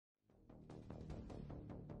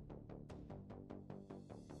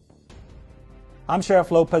I'm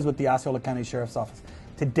Sheriff Lopez with the Osceola County Sheriff's Office.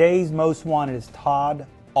 Today's most wanted is Todd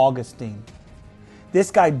Augustine. This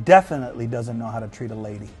guy definitely doesn't know how to treat a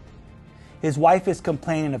lady. His wife is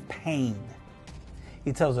complaining of pain.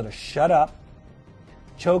 He tells her to shut up,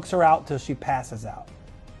 chokes her out till she passes out.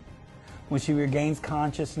 When she regains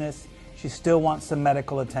consciousness, she still wants some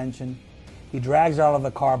medical attention. He drags her out of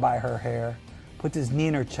the car by her hair, puts his knee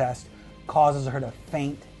in her chest, causes her to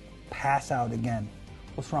faint, pass out again.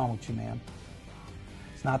 What's wrong with you, ma'am?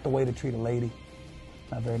 It's not the way to treat a lady.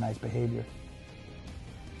 Not very nice behavior.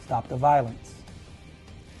 Stop the violence.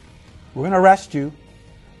 We're going to arrest you.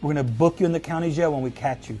 We're going to book you in the county jail when we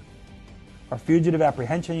catch you. Our fugitive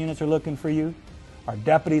apprehension units are looking for you. Our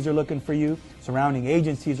deputies are looking for you. Surrounding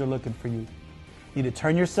agencies are looking for you. You need to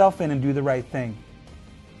turn yourself in and do the right thing.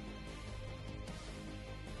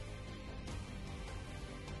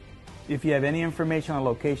 If you have any information on the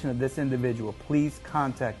location of this individual, please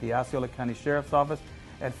contact the Osceola County Sheriff's Office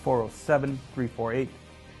at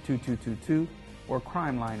 407-348-2222 or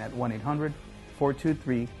crime line at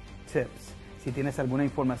 1-800-423-TIPS. Si tienes alguna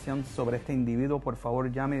información sobre este individuo, por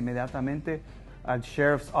favor llame inmediatamente al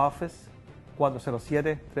Sheriff's Office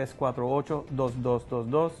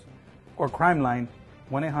 407-348-2222 or crime line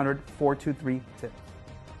 1-800-423-TIPS.